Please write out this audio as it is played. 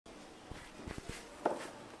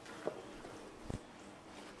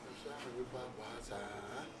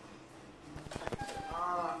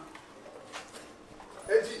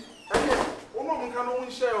can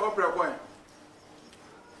only share her prayer.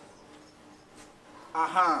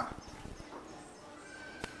 Aha.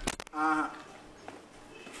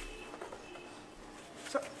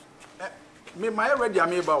 So, me my ready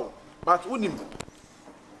am about, but unim.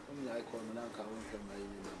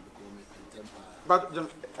 But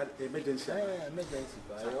emergency.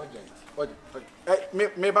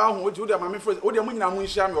 Me ba hu oju de ma me for o de mu nyina mu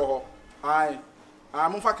nhia me ho. Ai.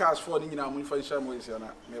 I'm for cars for the nyina for nhia mo isi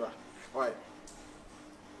na me ba. Oi.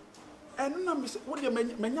 And no miss what you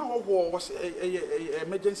menya wo was a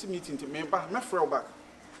emergency meeting to me ba me frɛ back.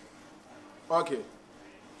 Okay.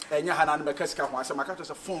 Enya hana no be kasika ho asema ka to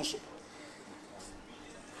se phone so.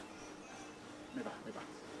 Me ba.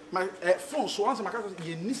 My phone so once my car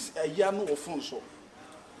you nis a year no phone so.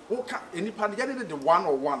 Okay, any part get the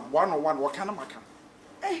 101 what kind of maka.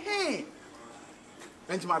 Eh.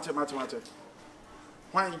 Mate.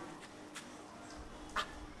 Why?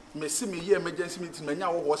 Me see me here emergency meeting me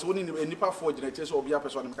nya wo was woni any part for generator so obi a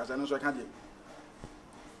person me kasa no so ka dey.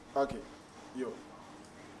 Okay. Yo.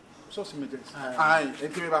 So emergency. Aye,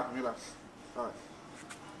 enti me ba. All right.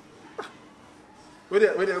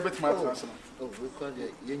 Where the bit matter. Oh, we call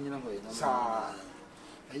it Yen. Sa.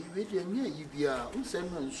 I read your near you be a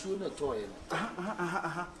unsend sooner toy.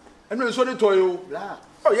 And no so the toy.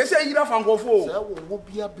 Oh, yes, I have found go for. There will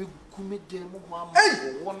be a big comedy.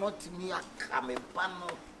 One not to me a coming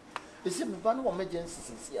panel. Is it one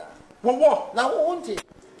emergency here? What? Now, won't it?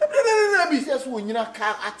 Let me just when you're not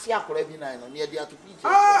car at Tiaco every night near the other people.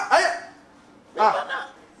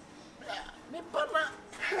 Me partner.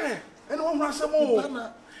 And one has some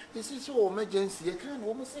more. This is so emergency. You can't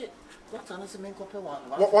almost say. What an assessment copy one.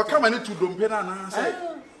 What come I need to dump pen and say?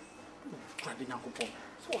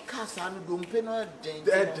 So, Cassan Dumpena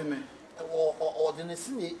dead or the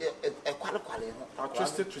Nessini a quality. I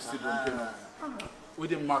trusted Dumpena. We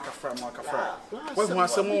didn't mark a fry. What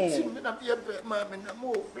was some more? Some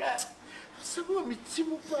me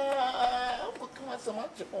Timupa. What come so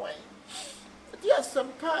much away? Yes, some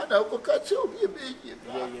part I will catch you.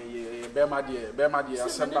 Yeah. Bear my dear.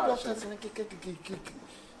 Some doctors and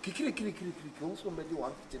also maybe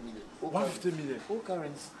 150 million. 150 million. All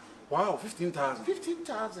currency. Wow, 15,000.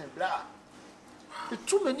 15,000, blah. The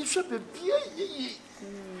too many shop a beer.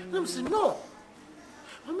 I'm saying, no.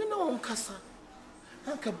 I mean, no, Cassa.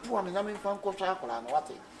 I can pour me, I mean, from Cochacola and what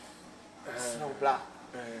it. No, blah.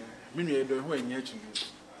 Many don't know in yet.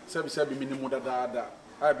 Sabi minimum da.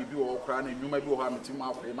 I be all crying, and you may be harming to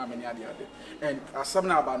my mammy. And as some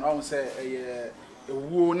now about now say a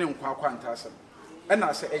warning quantasm. And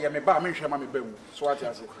I say, I am a bar, me share my bem. So what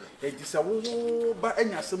I say, it is a woo, but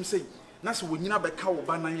any some say, Nas when you know by cow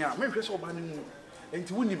banana, make so banning. And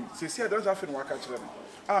to win him, say, I don't have to work at them.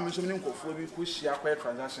 I'm assuming for we push share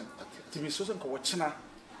transaction. To be so called China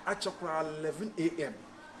at 11 a.m.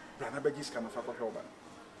 Branabagis can afford over.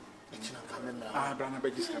 Brana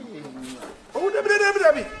Begis. Oh, Debbie,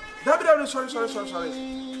 sorry.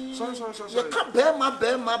 You can't bear my.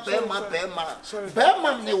 Bear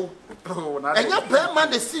my new. And your bear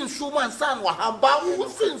man is sin Schumann son, or how about who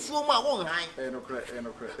sin Schumann won't hang?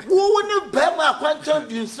 Who wouldn't bear my quantum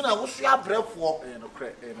you soon? I was your breath for.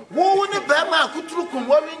 Who wouldn't bear my good look and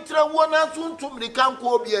one into one and soon to me can't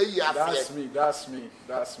go be a year. That's me.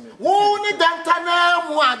 Who need that time?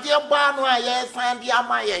 Dear Barno, yes, and dear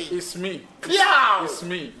my. It's me. Yeah, it's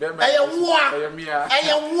me. I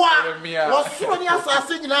am one. What's so many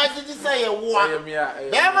assassins? I did say a one.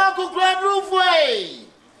 Never could grab roof way.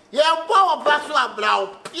 Yeah, power battle of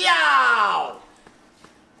blow. Yeah.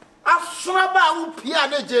 I've swab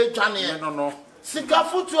piano J. Johnny. No.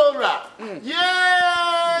 Sikafutura.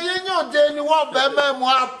 Yeah, you know, Danny walk by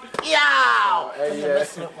memoir. Yeah.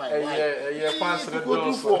 Fancy the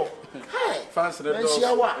door. Hey, fancy the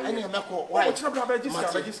door. And you know what?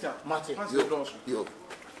 Register. Martin, you.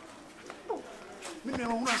 Me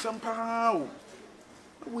want some pow.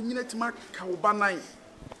 We need to mark Kaubana.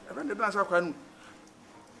 I ran the dance.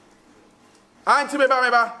 Auntie, maybe.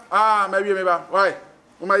 Why?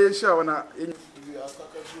 My show na.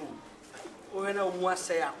 When I want to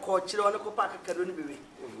say a coach on a copac academy.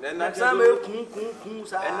 Then I'm a kun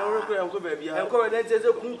sa. And no uncle baby. I'm going to say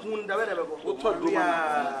a kun the weather.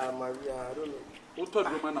 Maria, I don't know. What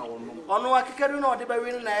told woman I will know. Oh, no, I can't know the baby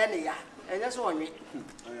in any. And that's one. You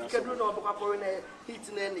can do no book in a heat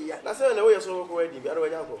in any. That's the way you're so already.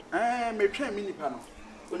 I may try mini panel.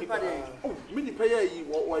 Oh, mini pay you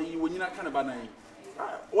when you're not kind of banana.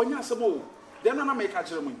 When you're some more, then I make catch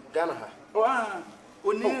them. Ghana. Oh,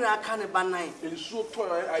 only I can't banana. And so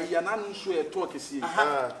I am so a talk is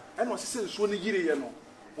here. And was since when you know,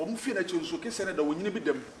 or feel that you so can send it when you need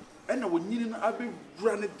them. ɛna wonyini no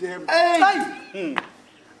abɛwura ne dɛm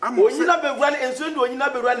onyina bɛwura ne nsuo de onyina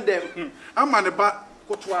bɛwura ne dɛm ama ne ba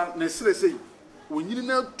kotoa ne sere sei wonyini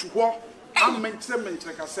no atu hɔ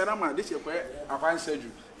menkyerɛ kasɛ na ma de hyɛ kɔɛ akwansa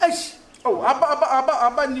adwu oh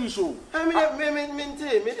aba news o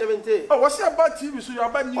mente oh what's about TV so you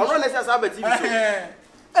aba news ono na say aba TV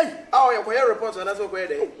so oh you koye report na so koye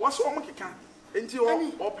dey what's o mo keka enti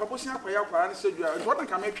o pabosia koya kwara ne sedua enti wodan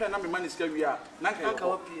ka me twa na me ma ne sika wi a na nka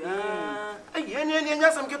yo eni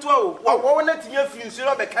nyasam keto wo na tinya fi nsu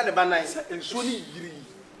ro be ka ne ba nan nsu ni yiri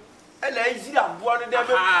ela yiri aboa no de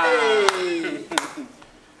be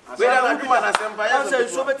wera na duma na sempa ya so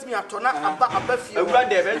nsu betimi atona aba fie awura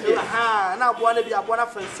de be na aboa na bi aboa na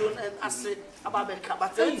fanso ase aba be ka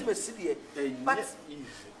but betimi sidie but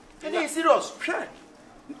any serious hwe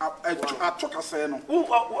atoka say no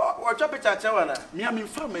o chop picture chewa na me am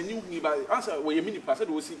fa mani hu ba answer we yemi nipa say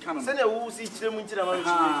de wo si kan no say na wo si kire mu nkira ma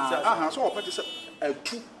nchi so o pete say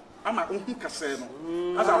atu ama hu kase no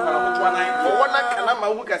asa kwara ko nan wo na kana ma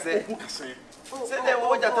hu kase say na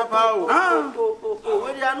wo jata pa o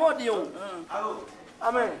we dey no dey o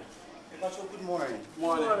amen good morning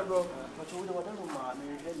bro pacho we dey wadano ma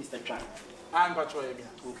me Mr. Chan pacho e bi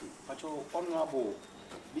okay pacho honorable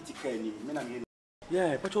bitika ni me na me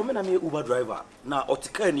yeah pacho me na me Uber driver na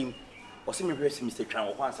otika ni o se me hwe Mr. Chan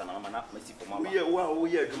o kwansa na na masi for mama wo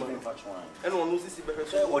ye aduma pacho and ono sisi be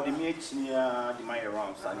hwe o de me achinia de my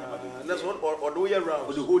around sani that's what or do ye around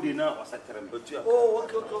o de hold na o sakere me oh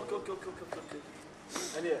okay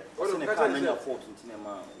and o se ne ka na ya fault ntine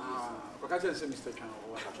ma o ka say Mr. Chan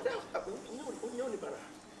o wa ni bara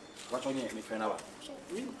pacho ni me fena ba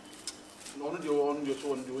no de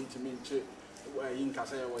so on de ntimi nche in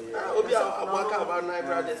kasa ya waye obi abaka ba na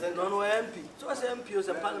brothers and no MP so as MP is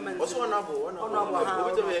a parliament also honorable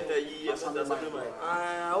obi to be yi asada mai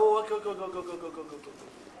oh okay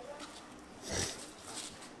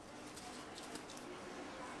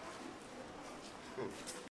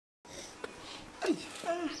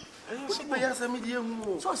so be ya sami die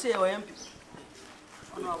hu so say o MP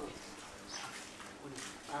honorable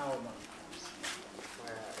man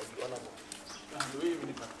honorable and we even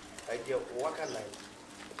if I get waka line.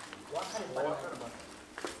 Waka line.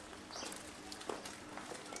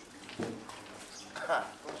 Okay.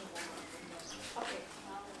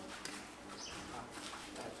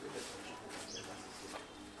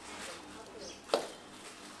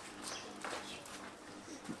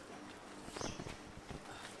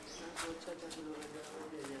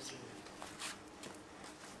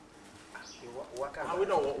 Waka. we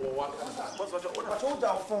don't waka.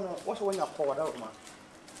 what's when you forward out man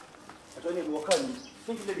I don't need to work on you.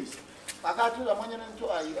 Think ladies. I got to the money to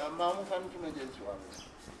a mom fan to emergency one.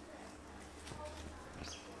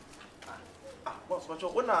 Boss, what you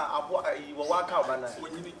wanna you will work out man.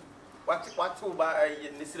 What to buy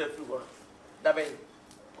in this refuge? Dabe.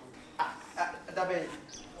 Dabe.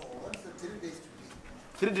 Oh, what's the 3 days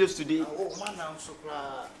today? 3 days today. Oh, man, I'm so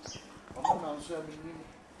glad. I'm so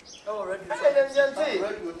oh, ready.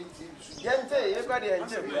 Gente, everybody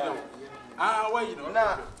enjoy. Why you know?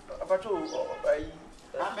 Now, patrol.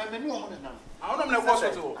 I'm a new woman now. I don't know what's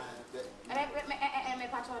it. I'm a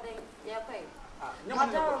patrol day. Yeah, pay. No, I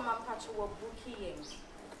don't remember patrol booking.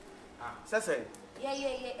 Sese. Yeah,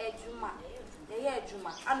 Juma. Yeah,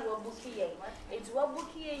 Juma. And we're booking. It's what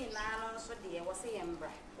booking in an answer, dear, was a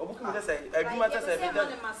embra. O booking just say, a Juma just say,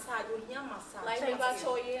 massage, you massage. Like we got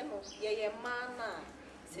so yeah, man.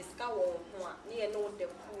 Siska wo ho a ne ye no de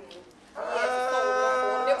ku ye so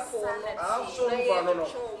wo de ko no so mfa no no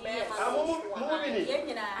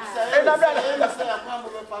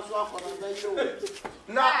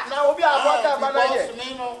na obi abota ba na ye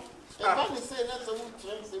If I say that's a wood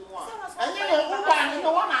train, say more. And then you buy the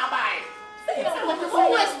one I buy.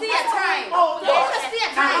 Always stay a time. Oh, stay a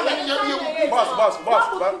time.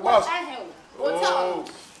 Boss.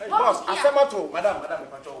 Boss, asemato, madam,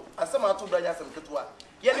 patrol. Asemato branya sem ketua.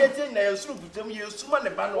 Ye ne tie na yesuru butem yesuma ne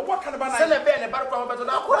ba no. What kind of ba na? Se ne be ne ba kwa beto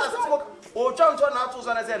na akora asemo. O chancho na atu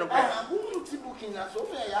so na se no. Who ti booking na so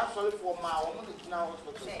me ya sorry for ma o mo de na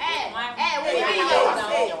hospital.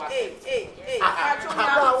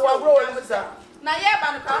 Wa bro we misa. Na ye ba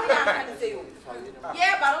no ka no ya kan say o. Ye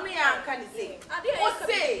ba no ya kan say. O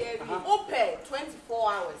say o pay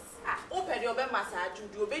 24 hours. Open your bed massage,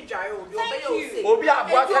 you obey Jaro, you obey your Obi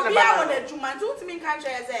Abua can be on the Juma, don't mean can't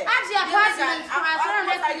say. Actually, apartment,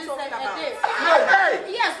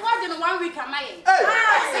 yes, what in 1 week am I?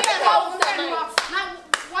 Now,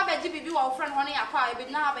 what be GBB or friend honey a car,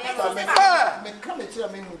 but now I come and tell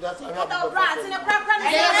me who that's a brand in a proper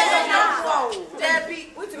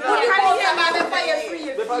Debbie, what you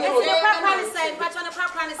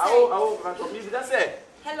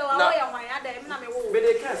hello, I am my other. But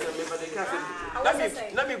they can't say, but they can't say.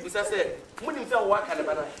 Let me say, when you feel what kind of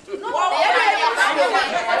banana? No.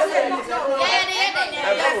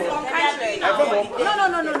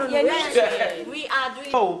 We are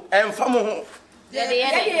doing. Oh, and from home. Now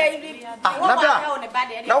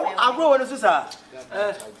I go on the sister.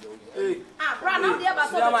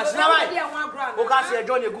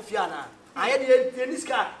 I had this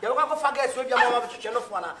car. You go forget so your mama to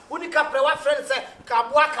one. Unica prewa friend say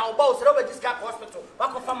Kabuaka boss over this car hospital.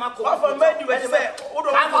 Wako famako. What made you say, "Oh,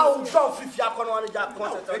 don't if you are going to Jack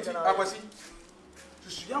concert." I was to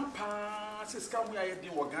young passes come we are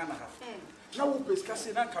doing Wagana. Now we discuss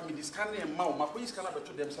it and come in this canny and mouth. My police cannot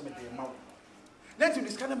to them some of their mouth. Let you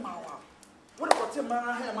discuss Mawa. What about your man?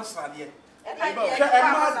 I must say,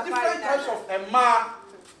 different types of Emma.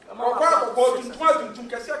 Go to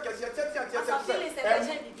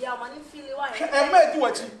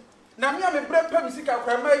now, me, I'm a bread music.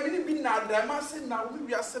 I may be now. There must now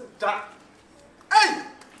we are set that. Hey,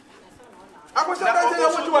 I was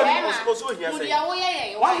also here.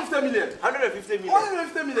 150 million. 150 million.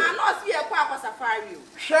 150 million. I'm not here. Quite was a fire you.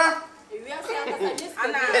 Sure. I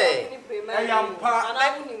am part.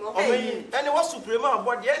 And it was supreme.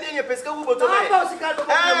 But the end of Pesca will go.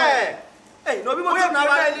 Hey, no, we want to know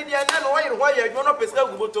why you're not Pesca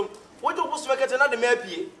will go. What do you supposed to get another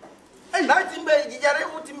mappy? Hey, 19 by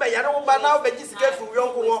Yaramoutin by Yaram, but now by this careful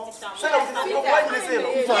young walk. So, what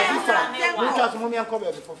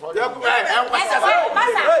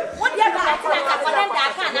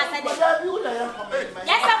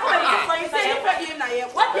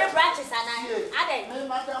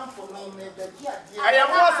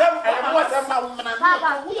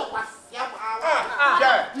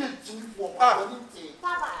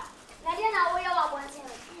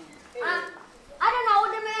I don't know what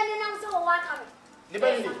the man and I'm so what coming.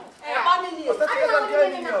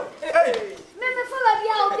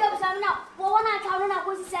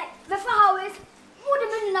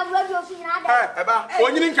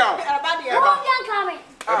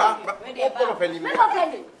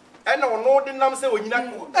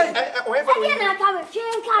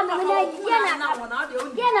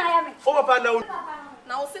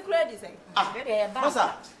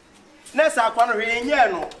 Nessa, I can't read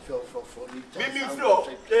no. Mimi flow.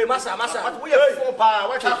 Massa, what we have for power.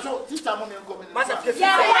 What I saw this time on Massa. Let you know.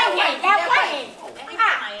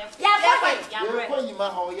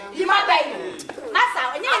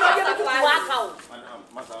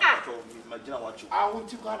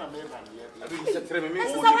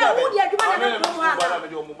 And can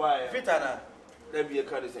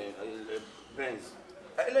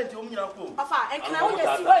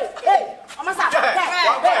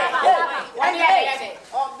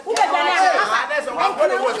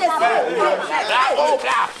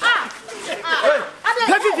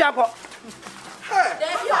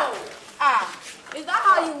I hey, is that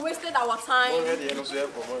how you wasted our time?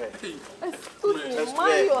 Excuse me,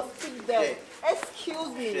 why you speak there? Excuse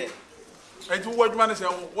me. And what man say?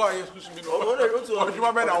 Why excuse me? What you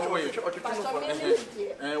man away? What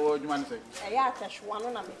you man say? Yeah, cash one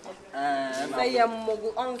on me. Say a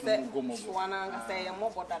mogu on the Swana, say a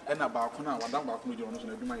more than and about now, what about me?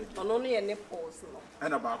 Only a nipples,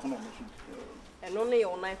 and about and only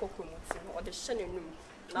on Nike or the Shannon.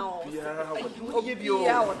 Now, when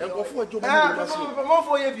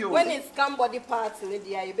it's come body parts in the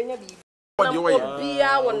day, you've been partner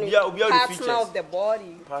of the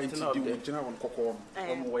body.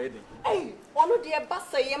 Hey, one of the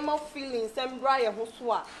bassa yellow feelings and Brian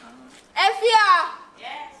Hoswa. Effia!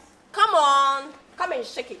 Yes. Come on, come and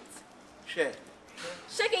shake it. Shake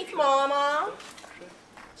it, mama.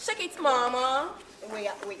 Shake it, mama. Wait.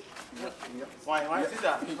 Why is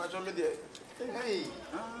that? Hey.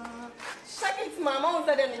 Shake it, mama.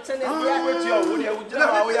 That and it's an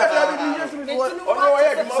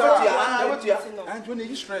and when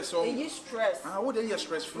you stress, so you stress. What are you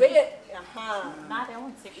stress free? Wait, Not I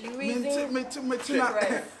won't take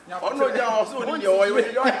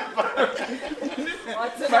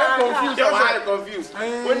I'm confused.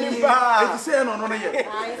 When you say no,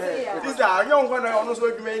 these are young one. I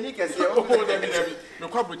also make a say, oh, no,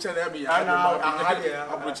 corporate, I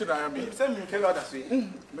mean, send me tell others.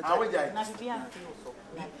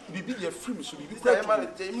 Bibi dey free so bibi say man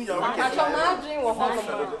tell me your I shall not drink or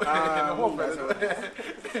home.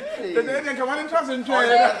 Then come on and trust and try.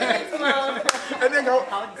 And then go.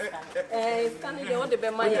 Scanning the other be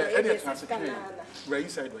money. Where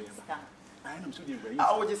inside where you? I am so the where.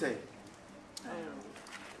 How would you say?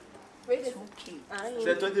 Wait,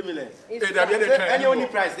 20 million. Any only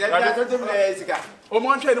price. There are 20 million. Oh,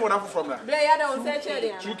 man, try to what from that. Blair don't say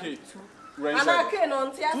cherry. 2K. And I can't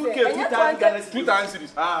on theatre. 2 times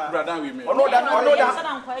cities. Brother, we made. Oh, no, that.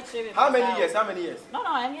 How many years? No,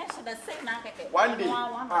 I'm yes, the same. 1 day.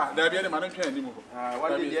 There be any man train anymore.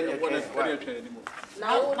 1 day,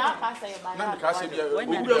 Now, pass Now, because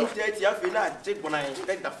we don't take you have not take when I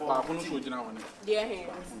expect the phone. Dear him.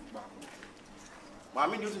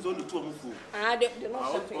 Mammy uses only 2 of them. I don't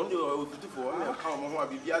know.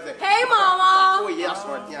 Hey, Mama. Oh, yes,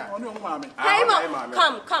 Hey,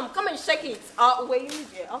 Mama. Come and shake it. Wait.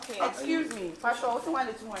 Okay. Excuse me. Pastor, what's the one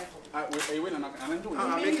that's one? I win and I do.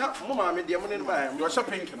 Make up, Mamma, dear money. You're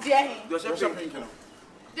shopping. You're shopping.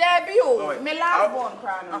 Debbie, me last born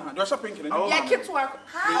crown. You're shopping. Yeah, kids work.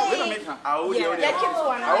 Hi. Oh,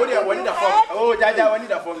 Jaja, I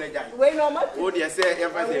need a phone. Wait, no matter. Oh, dear, say,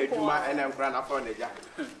 if I say to my and I'm grand upon the jack.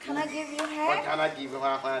 Can I give you a What hand? can I give you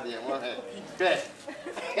my hand? Wait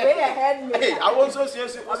ahead, me. Hey, I was so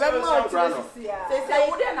serious. They say,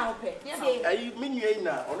 wouldn't I pay? I mean, you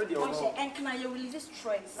now already. And can I release this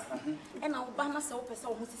stress? And I'll ban myself as I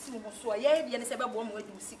was to see so yeah, the answer about one way to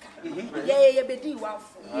seek. Yeah, be wow.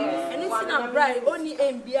 And it's not right, only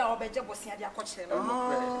MBA or Beja was in their coach.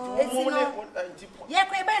 Yeah,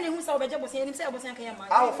 Crabani who saw Beja was in himself was in Kayama.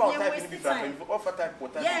 I'll find time for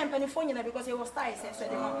time. Yeah, and Pennyphone because he was tight,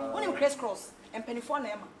 said only crisscross and Pennyphone.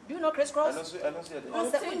 Do you know crisscross? I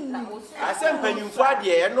sent Penny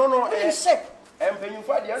Friday, no, shape. And Penny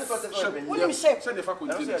Friday, William shape. Send the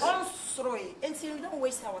faculty. I'm sorry, until don't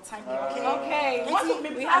waste our time here, Okay.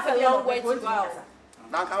 We have a long way to go.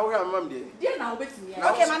 Now, how am I?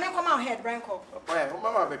 Okay, my name come out head, Branko. Well,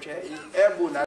 Mamma,